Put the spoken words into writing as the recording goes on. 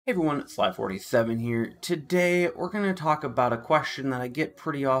Hey everyone, Sly47 here. Today we're going to talk about a question that I get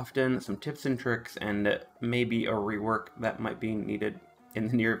pretty often, some tips and tricks, and maybe a rework that might be needed in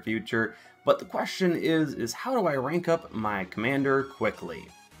the near future. But the question is how do I rank up my commander quickly?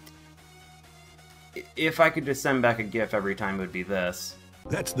 If I could just send back a GIF every time, it would be this.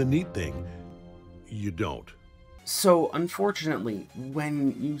 That's the neat thing. You don't. So, unfortunately,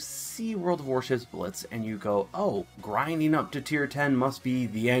 when you see World of Warships Blitz and you go, oh, grinding up to tier 10 must be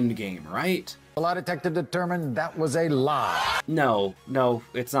the end game, right? The lie detector determined that was a lie. No,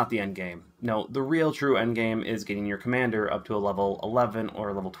 it's not the end game. No, the real true end game is getting your commander up to a level 11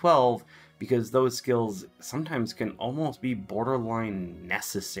 or level 12, because those skills sometimes can almost be borderline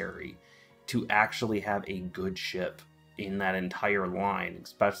necessary to actually have a good ship in that entire line.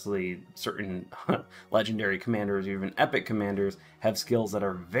 Especially certain legendary commanders or even epic commanders have skills that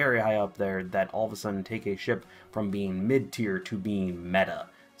are very high up there that all of a sudden take a ship from being mid-tier to being meta.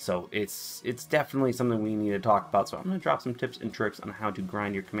 So it's definitely something we need to talk about. So I'm going to drop some tips and tricks on how to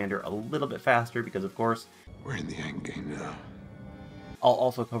grind your commander a little bit faster, because of course We're in the end game now. I'll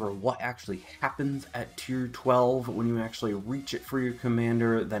also cover what actually happens at tier 12 when you actually reach it for your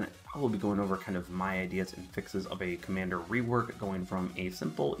commander. Then I will be going over kind of my ideas and fixes of a commander rework, going from a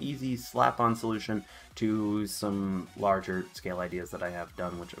simple, easy, slap-on solution to some larger scale ideas that I have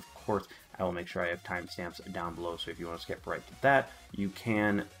done, which of course I will make sure I have timestamps down below, so if you want to skip right to that, you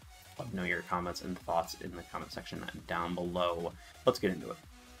can. Let me know your comments and thoughts in the comment section down below. Let's get into it.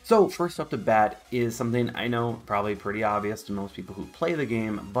 So first up to bat is something I know probably pretty obvious to most people who play the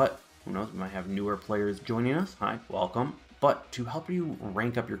game, but who knows, we might have newer players joining us. Hi, welcome. But to help you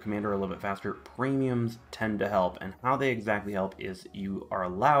rank up your commander a little bit faster, premiums tend to help, and how they exactly help is you are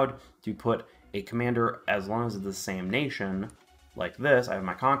allowed to put a commander, as long as it's the same nation, like this. I have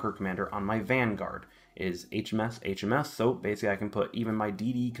my Conqueror commander on my Vanguard. It is HMS, so basically I can put even my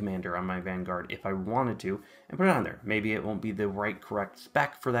DD commander on my Vanguard if I wanted to, and put it on there. Maybe it won't be the correct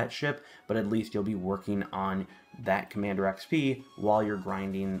spec for that ship, but at least you'll be working on that commander XP while you're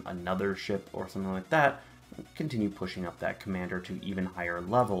grinding another ship or something like that. Continue pushing up that commander to even higher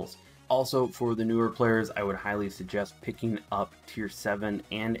levels. Also, for the newer players, I would highly suggest picking up tier 7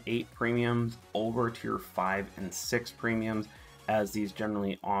 and 8 premiums over tier 5 and 6 premiums, as these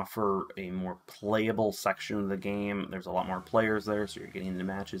generally offer a more playable section of the game. There's a lot more players there, so you're getting into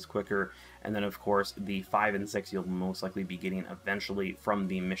matches quicker. And then of course the 5 and 6 you'll most likely be getting eventually from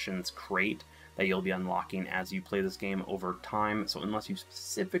the missions crate that you'll be unlocking as you play this game over time. So unless you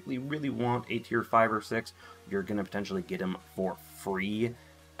specifically really want a tier 5 or 6, you're going to potentially get them for free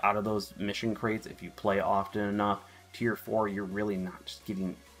out of those mission crates if you play often enough. Tier 4, you're really not just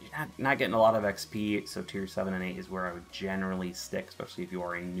getting, not getting a lot of XP, so tier 7 and 8 is where I would generally stick, especially if you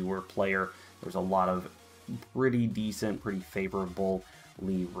are a newer player. There's a lot of pretty decent, pretty favorably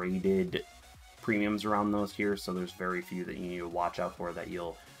rated premiums around those tiers, so there's very few that you need to watch out for that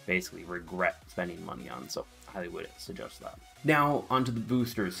you'll basically regret spending money on, so I highly would suggest that. Now, onto the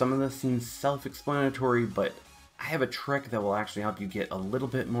boosters. Some of this seems self-explanatory, but I have a trick that will actually help you get a little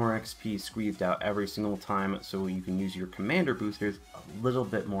bit more XP squeezed out every single time, so you can use your commander boosters a little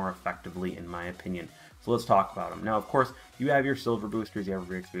bit more effectively, in my opinion. So let's talk about them. Now, of course, you have your silver boosters, you have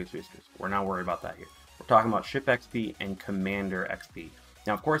your XP boosters. We're not worried about that here. We're talking about ship XP and commander XP.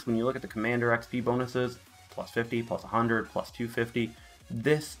 Now, of course, when you look at the commander XP bonuses, plus 50, plus 100, plus 250,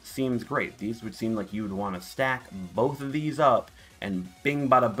 this seems great. These would seem like you would want to stack both of these up, and bing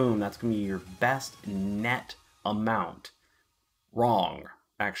bada boom, that's going to be your best net amount. Wrong,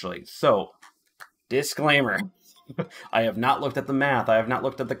 actually. So, disclaimer. I have not looked at the math. I have not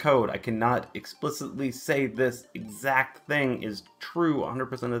looked at the code. I cannot explicitly say this exact thing is true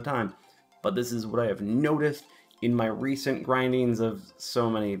 100% of the time, but this is what I have noticed in my recent grindings of so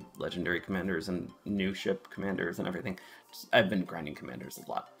many legendary commanders and new ship commanders and everything. I've been grinding commanders a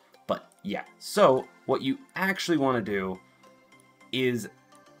lot. But yeah, so what you actually want to do is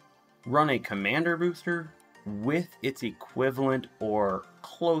run a commander booster with its equivalent or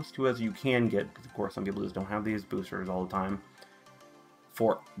close to as you can get, because of course some people just don't have these boosters all the time,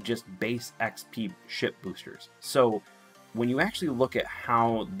 for just base XP ship boosters. So when you actually look at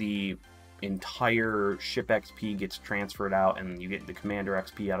how the entire ship XP gets transferred out and you get the commander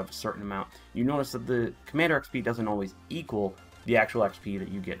XP out of a certain amount, you notice that the commander XP doesn't always equal the actual XP that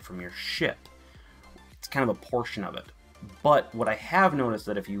you get from your ship. It's kind of a portion of it. But what I have noticed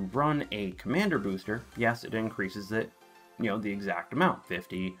that if you run a commander booster, yes, it increases it, the exact amount,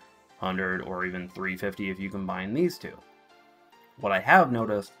 50, 100, or even 350 if you combine these two. What I have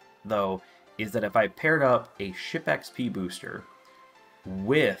noticed, though, is that if I paired up a ship XP booster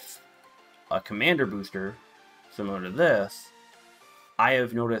with a commander booster, similar to this, I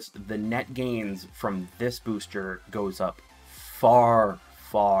have noticed the net gains from this booster goes up far,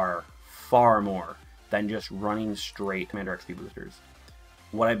 far, far more than just running straight Commander XP boosters.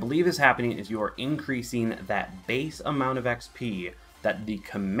 What I believe is happening is you are increasing that base amount of XP that the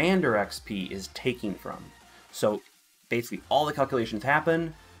Commander XP is taking from. So basically all the calculations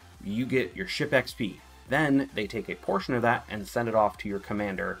happen, you get your ship XP. Then they take a portion of that and send it off to your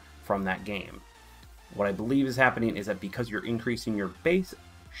commander from that game. What I believe is happening is that because you're increasing your base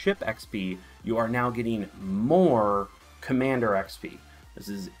ship XP, you are now getting more commander XP. This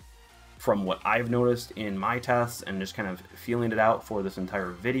is from what I've noticed in my tests and just kind of feeling it out for this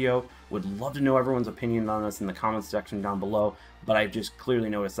entire video. Would love to know everyone's opinion on this in the comments section down below, but I've just clearly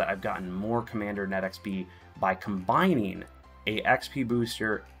noticed that I've gotten more commander net XP by combining a XP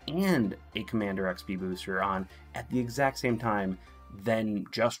booster and a commander XP booster on at the exact same time than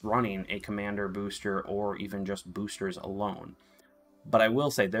just running a commander booster or even just boosters alone. But I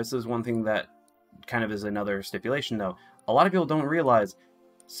will say, this is one thing that kind of is another stipulation though. A lot of people don't realize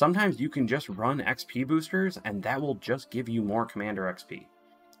sometimes you can just run XP boosters and that will just give you more commander XP.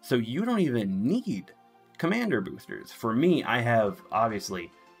 So you don't even need commander boosters. For me, I have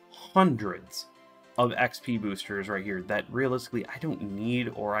obviously hundreds of XP boosters right here that realistically I don't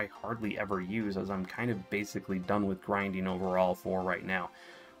need or I hardly ever use, as I'm kind of basically done with grinding overall for right now.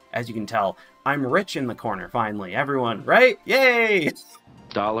 As you can tell, I'm rich in the corner finally. Everyone, right? Yay!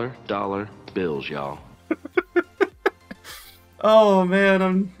 Dollar bills, y'all. Oh man,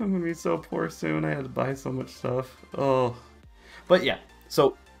 I'm gonna be so poor soon. I had to buy so much stuff. Oh. But yeah,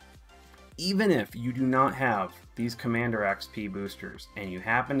 so even if you do not have these commander XP boosters and you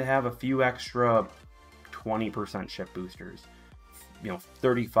happen to have a few extra 20% ship boosters, you know,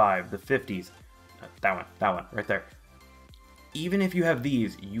 35, the 50s, that one right there. Even if you have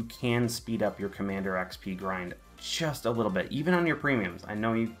these, you can speed up your commander XP grind just a little bit, even on your premiums. I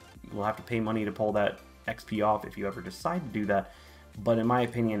know you will have to pay money to pull that XP off if you ever decide to do that, but in my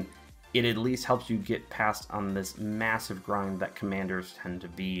opinion, it at least helps you get past on this massive grind that commanders tend to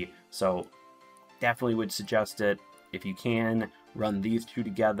be. So definitely would suggest it. If you can, run these two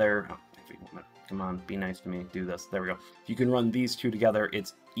together. Oh, if you want to, come on, be nice to me, do this. There we go. If you can run these two together,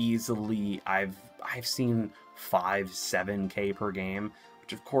 it's easily, I've seen 5-7K per game,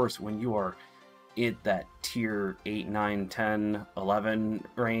 which of course when you are at that tier 8, 9, 10, 11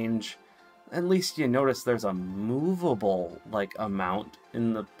 range, at least you notice there's a movable like amount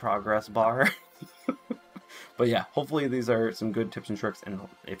in the progress bar. But yeah, hopefully these are some good tips and tricks, and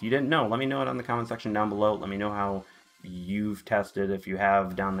if you didn't know, let me know it in the comment section down below. Let me know how you've tested, if you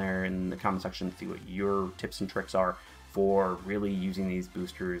have, down there in the comment section, see what your tips and tricks are for really using these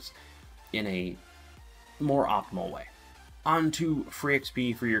boosters in a more optimal way. On to free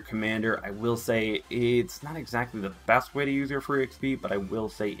XP for your commander. I will say it's not exactly the best way to use your free XP, but I will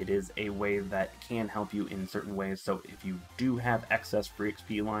say it is a way that can help you in certain ways. So if you do have excess free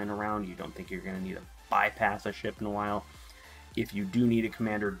XP lying around, you don't think you're going to need to bypass a ship in a while. If you do need a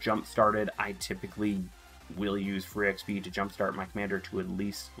commander jump started, I typically will use free XP to jumpstart my commander to at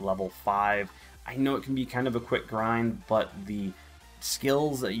least level 5. I know it can be kind of a quick grind, but the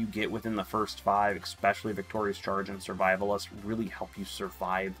skills that you get within the first 5, especially Victorious Charge and Survivalist, really help you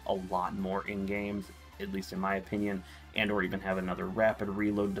survive a lot more in games, at least in my opinion, and or even have another rapid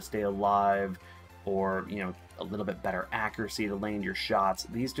reload to stay alive, or, you know, a little bit better accuracy to land your shots.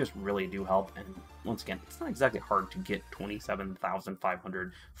 These just really do help, and once again, it's not exactly hard to get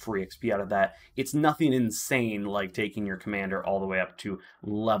 27,500 free XP out of that. It's nothing insane like taking your commander all the way up to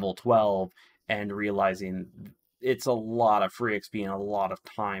level 12 and realizing it's a lot of free XP and a lot of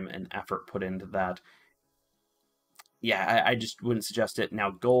time and effort put into that. Yeah, I just wouldn't suggest it.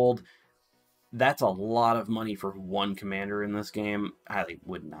 Now, gold, that's a lot of money for one commander in this game. I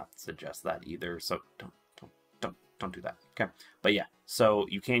would not suggest that either, so don't do that, okay? But yeah, so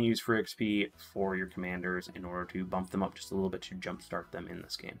you can use free XP for your commanders in order to bump them up just a little bit to jumpstart them in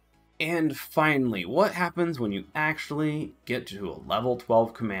this game. And finally, what happens when you actually get to a level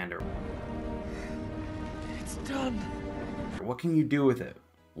 12 commander? It's done. What can you do with it?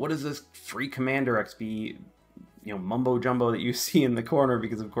 What is this free commander XP, you know, mumbo jumbo that you see in the corner?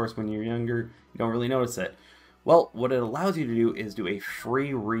 Because of course when you're younger, you don't really notice it. Well, what it allows you to do is do a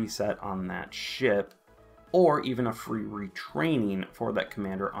free reset on that ship, or even a free retraining for that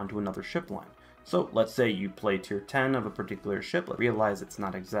commander onto another ship line. So let's say you play tier 10 of a particular ship, realize it's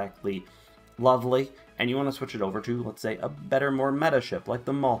not exactly lovely, and you want to switch it over to, let's say, a better, more meta ship like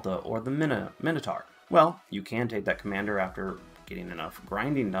the Malta or the Minotaur. Well, you can take that commander after getting enough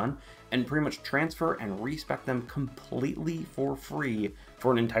grinding done, and pretty much transfer and respec them completely for free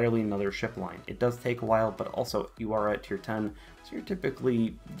for an entirely another ship line. It does take a while, but also you are at tier 10, so you're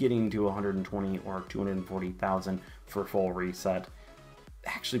typically getting to 120 or 240,000 for full reset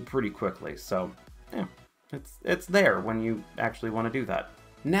actually pretty quickly. So yeah, it's there when you actually want to do that.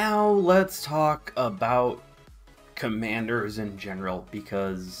 Now let's talk about commanders in general,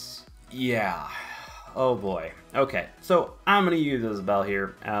 because yeah, oh boy. Okay, so I'm going to use Isabel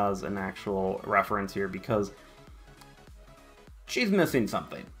here as an actual reference here because she's missing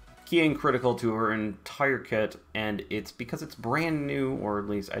something. Key and critical to her entire kit, and it's because it's brand new, or at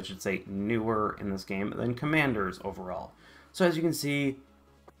least I should say newer in this game than commanders overall. So as you can see,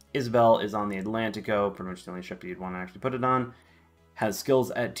 Isabel is on the Atlantico, pretty much the only ship you'd want to actually put it on, has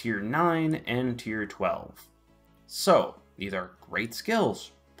skills at tier 9 and tier 12. So these are great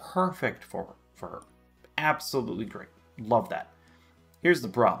skills, perfect for her. Absolutely great. Love that. Here's the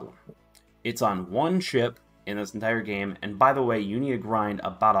problem. It's on one ship in this entire game, and by the way, you need to grind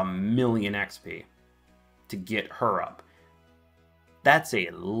about 1,000,000 XP to get her up. That's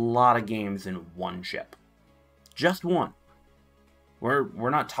a lot of games in one ship. Just one. We're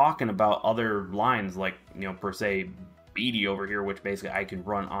not talking about other lines like, you know, per se, BD over here, which basically I can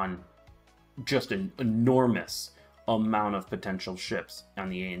run on just an enormous amount of potential ships on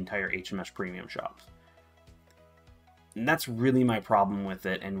the entire HMS Premium shops. And that's really my problem with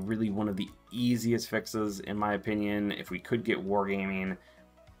it, and really one of the easiest fixes, in my opinion, if we could get wargaming.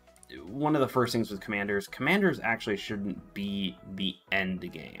 One of the first things with commanders actually shouldn't be the end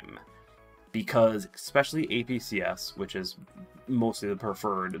game, because especially APCS, which is mostly the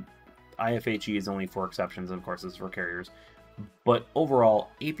preferred, IFHE is only for exceptions, and of course this is for carriers, but overall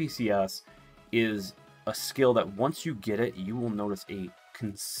APCS is a skill that once you get it, you will notice a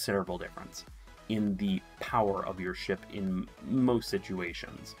considerable difference in the power of your ship in most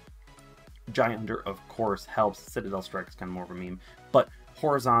situations. Giant Hunter, of course, helps. Citadel Strike is kind of more of a meme, but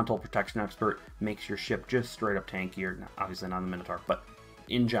Horizontal Protection Expert makes your ship just straight up tankier. Obviously not the Minotaur, but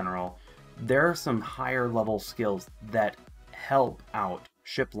in general, there are some higher level skills that help out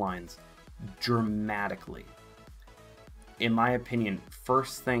ship lines dramatically. In my opinion,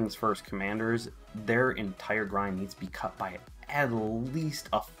 first things first, commanders, their entire grind needs to be cut by at least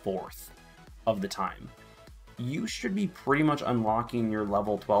 1/4 of the time. You should be pretty much unlocking your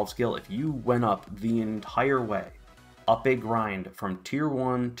level 12 skill if you went up the entire way, up a grind from tier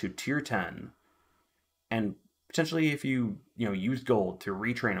 1 to tier 10, and potentially if you use gold to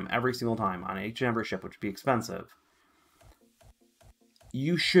retrain them every single time on each and every ship, which would be expensive,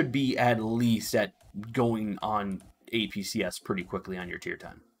 you should be at least at going on APCS pretty quickly on your tier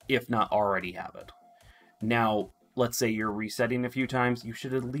 10, if not already have it. Now, let's say you're resetting a few times, you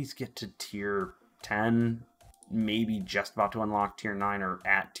should at least get to tier 10, maybe just about to unlock tier 9 or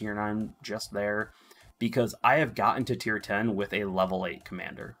at tier 9, just there, because I have gotten to tier 10 with a level 8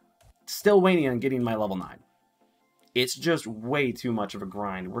 commander. Still waiting on getting my level 9. It's just way too much of a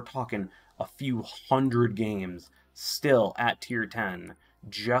grind. We're talking a few hundred games still at tier 10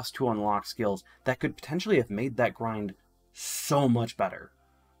 just to unlock skills that could potentially have made that grind so much better.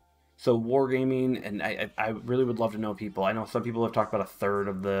 So wargaming, and I really would love to know people. I know some people have talked about 1/3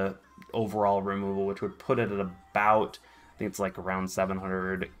 of the overall removal, which would put it at about, I think it's like around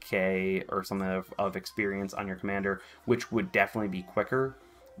 700k or something of experience on your commander, which would definitely be quicker.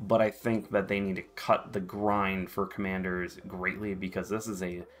 But I think that they need to cut the grind for commanders greatly, because this is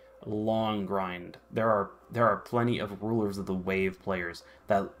a long grind. There are plenty of rulers of the wave players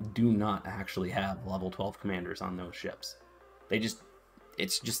that do not actually have level 12 commanders on those ships. They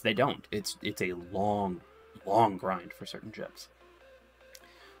don't. It's a long grind for certain ships.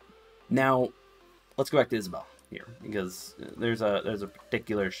 Now, let's go back to Isabel here, because there's a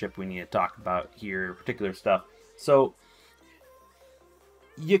particular ship we need to talk about here, particular stuff. So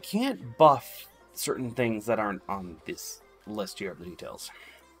you can't buff certain things that aren't on this list here of the details.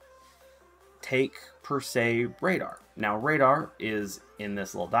 Take, per se, radar. Now, radar is in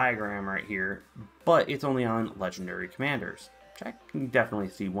this little diagram right here, but it's only on legendary commanders, which I can definitely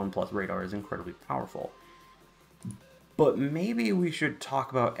see 1+ radar is incredibly powerful. But maybe we should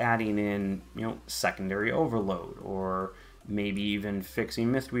talk about adding in, secondary overload, or maybe even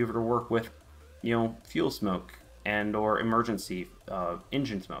fixing Mistweaver to work with, fuel smoke and or emergency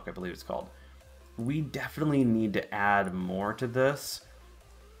engine smoke, I believe it's called. We definitely need to add more to this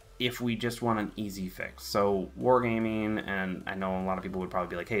if we just want an easy fix. So wargaming, and I know a lot of people would probably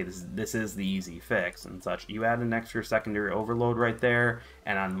be like, hey, this is the easy fix and such. You add an extra secondary overload right there,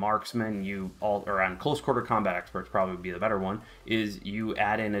 and on marksman or on close quarter combat experts probably would be the better one, is you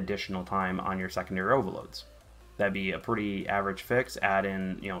add in additional time on your secondary overloads. that'd be a pretty average fix. Add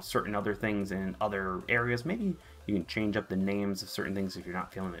in, you know, certain other things in other areas. Maybe you can change up the names of certain things if you're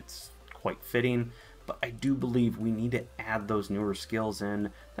not feeling it's quite fitting. But I do believe we need to add those newer skills in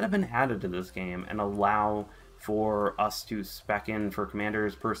that have been added to this game and allow for us to spec in for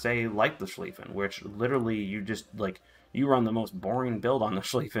commanders per se, like the Schlieffen, which literally you just, like, you run the most boring build on the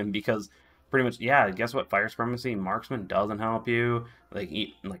Schlieffen because pretty much, yeah, guess what? Fire Supremacy, Marksman doesn't help you.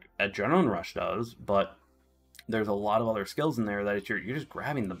 Like Adrenaline Rush does, but there's a lot of other skills in there that you're just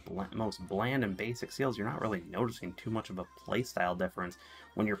grabbing the most bland and basic skills. You're not really noticing too much of a playstyle difference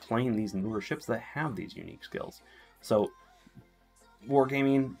when you're playing these newer ships that have these unique skills. So,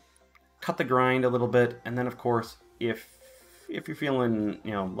 wargaming, cut the grind a little bit, and then of course, if you're feeling,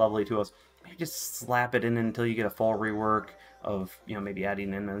 you know, lovely to us, maybe just slap it in until you get a full rework of, you know, maybe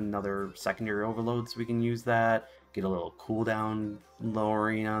adding in another secondary overload so we can use that, get a little cooldown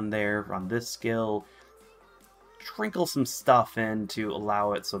lowering on there on this skill, trinkle some stuff in to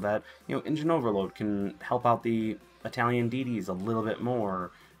allow it so that, you know, engine overload can help out the Italian DDs a little bit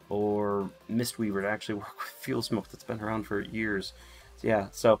more, or Mistweaver to actually work with fuel smoke that's been around for years. So, yeah,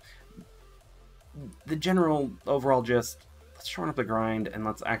 so the general overall gist, let's shorten up the grind and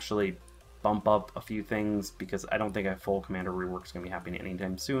let's actually bump up a few things, because I don't think a full commander rework is going to be happening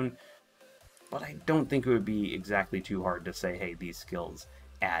anytime soon, but I don't think it would be exactly too hard to say, hey, these skills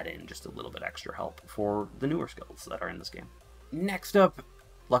add in just a little bit extra help for the newer skills that are in this game. Next up,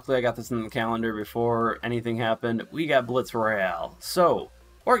 luckily I got this in the calendar before anything happened, we got Blitz Royale. So,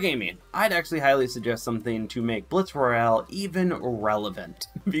 wargaming, I'd actually highly suggest something to make Blitz Royale even relevant,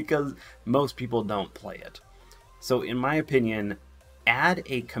 because most people don't play it. So in my opinion, add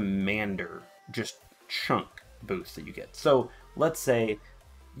a commander just chunk boost that you get. So let's say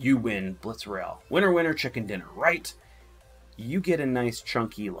you win Blitz Royale. Winner, winner, chicken dinner, right? You get a nice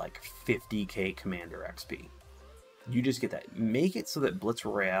chunky like 50k commander XP. You just get that. Make it so that Blitz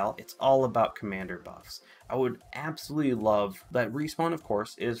Royale, it's all about commander buffs. I would absolutely love that. Respawn, of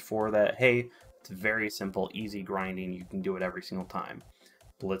course, is for that, hey, it's very simple, easy grinding, you can do it every single time.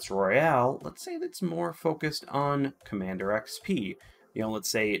 Blitz Royale, let's say that's more focused on commander XP. You know, let's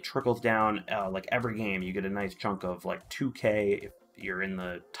say it trickles down, like every game you get a nice chunk of like 2k if you're in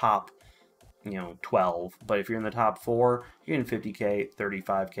the top, you know, 12, but if you're in the top 4, you're in 50k,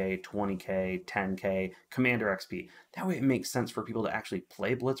 35k, 20k, 10k commander XP. That way it makes sense for people to actually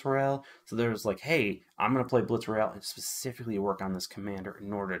play Blitz Royale. So there's like, hey, I'm going to play Blitz Royale and specifically work on this commander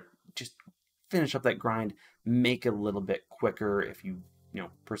in order to just finish up that grind, make it a little bit quicker. If you know,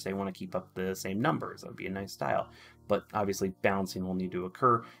 per se want to keep up the same numbers, that would be a nice style. But obviously balancing will need to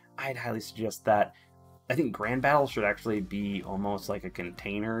occur. I'd highly suggest that. I think Grand Battle should actually be almost like a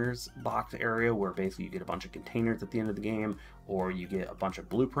containers box area where basically you get a bunch of containers at the end of the game, or you get a bunch of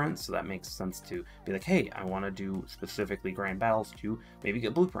blueprints. So that makes sense to be like, hey, I want to do specifically Grand Battles to maybe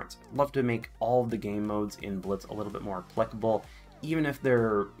get blueprints. I'd love to make all of the game modes in Blitz a little bit more applicable, even if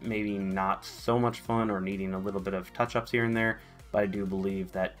they're maybe not so much fun or needing a little bit of touch-ups here and there. But I do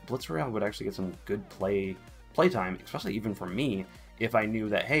believe that Blitz Royale would actually get some good playtime, especially even for me, if I knew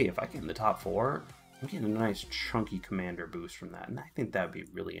that, hey, if I get in the top 4, I'm getting a nice chunky commander boost from that, and I think that would be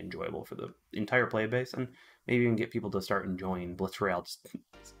really enjoyable for the entire play base, and maybe even get people to start enjoying Blitz Royale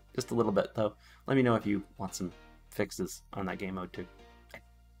just a little bit, though. Let me know if you want some fixes on that game mode, too. I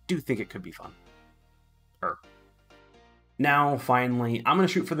do think it could be fun. Now, finally, I'm going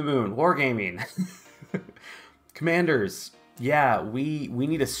to shoot for the moon. Wargaming. Commanders. Yeah, we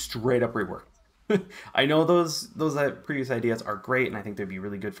need a straight-up rework. I know those previous ideas are great, and I think they'd be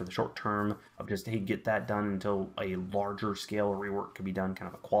really good for the short term of just, hey, get that done until a larger scale rework could be done, kind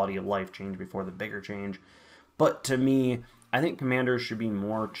of a quality of life change before the bigger change. But to me, I think commanders should be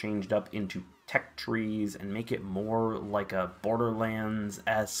more changed up into tech trees and make it more like a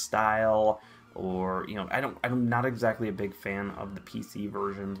Borderlands-esque style. Or, you know, I'm not exactly a big fan of the PC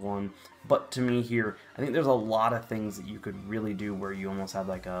versions one, but to me here, I think there's a lot of things that you could really do where you almost have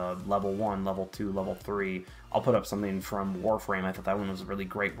like a level 1, level 2, level 3. I'll put up something from Warframe. I thought that one was really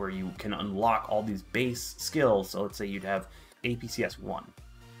great, where you can unlock all these base skills. So let's say you'd have APCS 1.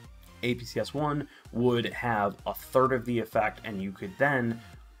 APCS 1 would have a third of the effect, and you could then,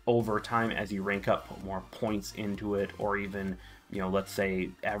 over time as you rank up, put more points into it, or even, you know, let's say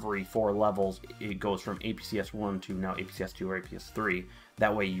every 4 levels it goes from APCS 1 to now APCS 2 or APCS 3.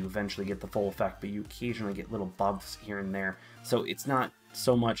 That way you eventually get the full effect, but you occasionally get little buffs here and there. So it's not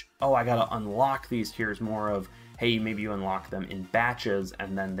so much, oh, I gotta unlock these tiers, more of, hey, maybe you unlock them in batches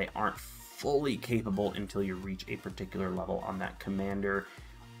and then they aren't fully capable until you reach a particular level on that commander.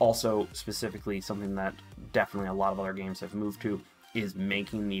 Also, specifically, something that definitely a lot of other games have moved to is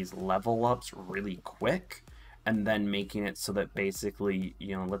making these level ups really quick. and then making it so that basically,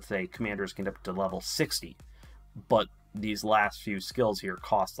 you know, let's say commanders get up to level 60, but these last few skills here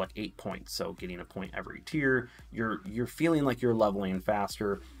cost like 8 points, so getting a point every tier, you're feeling like you're leveling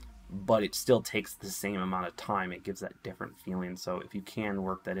faster, but it still takes the same amount of time. It gives that different feeling. So if you can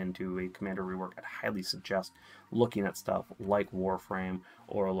work that into a commander rework, I'd highly suggest looking at stuff like Warframe,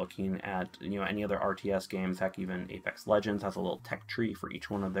 or looking at, you know, any other RTS games. Heck, even Apex Legends has a little tech tree for each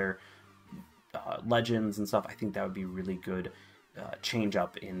one of their legends and stuff. I think that would be really good change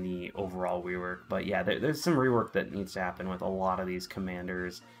up in the overall rework. But yeah, there's some rework that needs to happen with a lot of these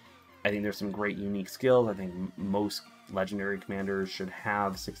commanders. I think there's some great unique skills. I think most legendary commanders should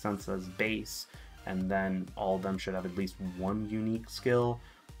have Sixth Sense as base, and then all of them should have at least one unique skill.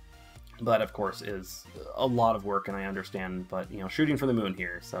 But of course is a lot of work, and I understand, but you know, shooting for the moon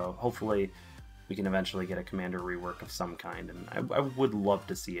here, so hopefully we can eventually get a commander rework of some kind. And I would love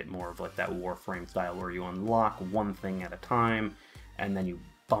to see it more of like that Warframe style, where you unlock one thing at a time and then you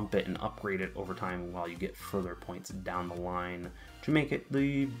bump it and upgrade it over time while you get further points down the line to make it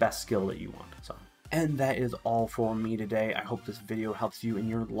the best skill that you want. So, and that is all for me today. I hope this video helps you in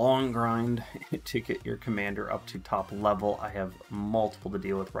your long grind to get your commander up to top level. I have multiple to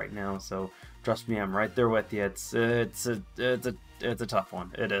deal with right now, so trust me, I'm right there with you. It's a tough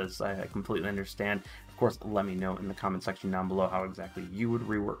one. It is. I completely understand. Of course, let me know in the comment section down below how exactly you would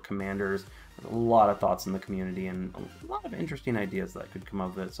rework commanders. There's a lot of thoughts in the community and a lot of interesting ideas that could come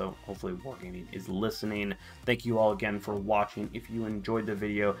of it, so hopefully Wargaming is listening. Thank you all again for watching. If you enjoyed the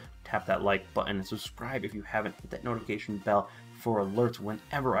video, tap that like button and subscribe if you haven't. Hit that notification bell for alerts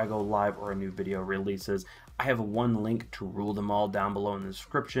whenever I go live or a new video releases. I have one link to rule them all down below in the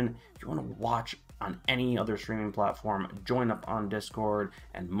description. If you want to watch on any other streaming platform, join up on Discord,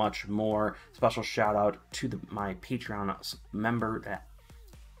 and much more. Special shout out to my Patreon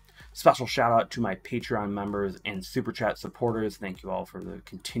members and Super Chat supporters. Thank you all for the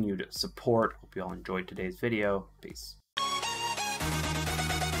continued support. Hope you all enjoyed today's video. Peace.